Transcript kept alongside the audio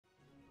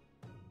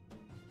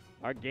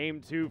Our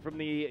game 2 from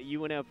the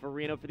UNF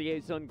Arena for the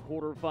ASUN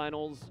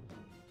quarterfinals.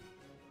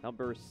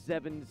 Number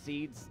 7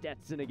 seed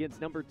Stetson against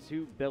number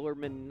 2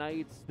 Bellarmine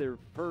Knights, their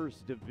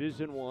first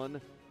Division I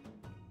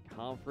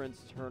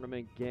conference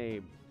tournament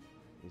game.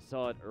 We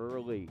saw it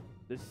early.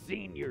 The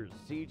seniors,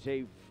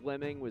 CJ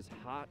Fleming was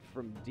hot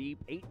from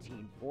deep,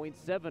 18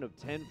 points, 7 of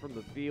 10 from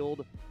the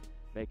field,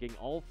 making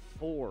all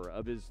 4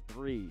 of his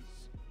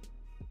threes.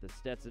 The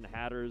Stetson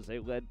Hatters, they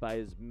led by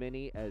as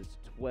many as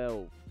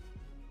 12.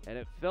 And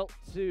it felt,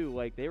 too,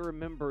 like they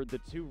remembered the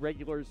 2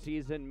 regular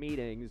season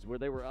meetings where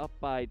they were up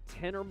by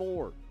 10 or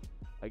more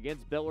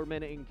against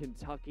Bellarmine in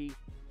Kentucky,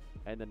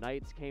 and the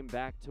Knights came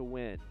back to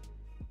win.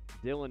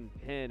 Dylan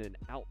Penn, an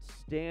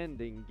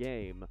outstanding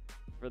game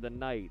for the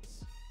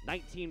Knights.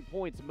 19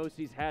 points, most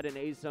he's had in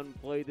ASUN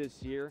play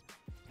this year.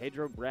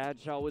 Pedro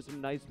Bradshaw with some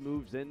nice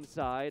moves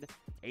inside.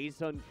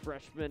 ASUN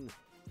freshman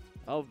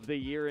of the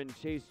year in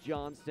Chase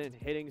Johnston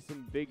hitting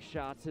some big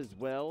shots as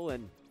well,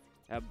 and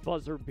a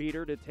buzzer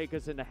beater to take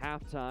us into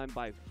halftime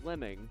by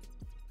Fleming,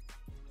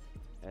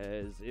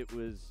 as it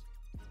was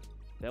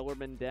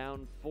Bellarmine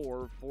down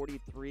 4,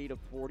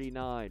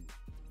 43-49.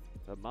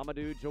 But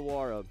Mahamadou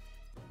Diawara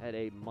had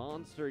a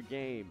monster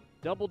game.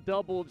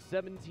 Double-double of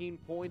 17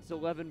 points,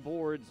 11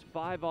 boards,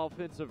 5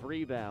 offensive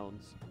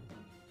rebounds,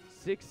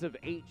 6 of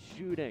 8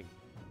 shooting.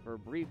 For a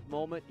brief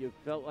moment, you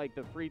felt like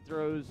the free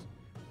throws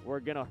were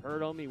going to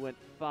hurt him. He went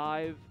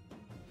 5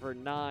 for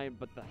 9,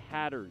 but the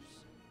Hatters,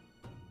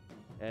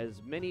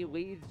 as many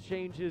lead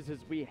changes as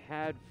we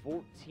had,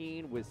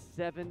 14 with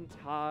 7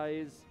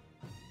 ties.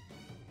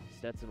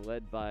 Stetson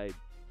led by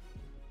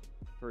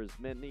for as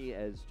many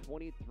as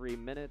 23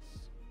 minutes,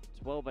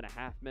 12 and a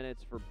half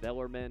minutes for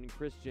Bellarmine.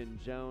 Christian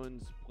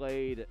Jones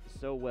played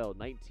so well,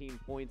 19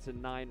 points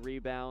and 9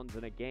 rebounds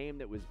in a game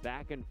that was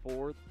back and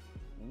forth.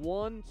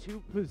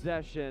 1-2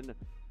 possession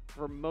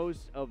for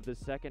most of the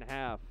second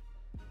half,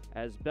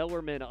 as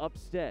Bellarmine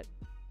upset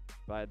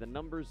by the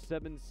number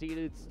 7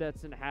 seeded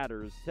Stetson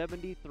Hatters,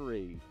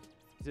 73-70.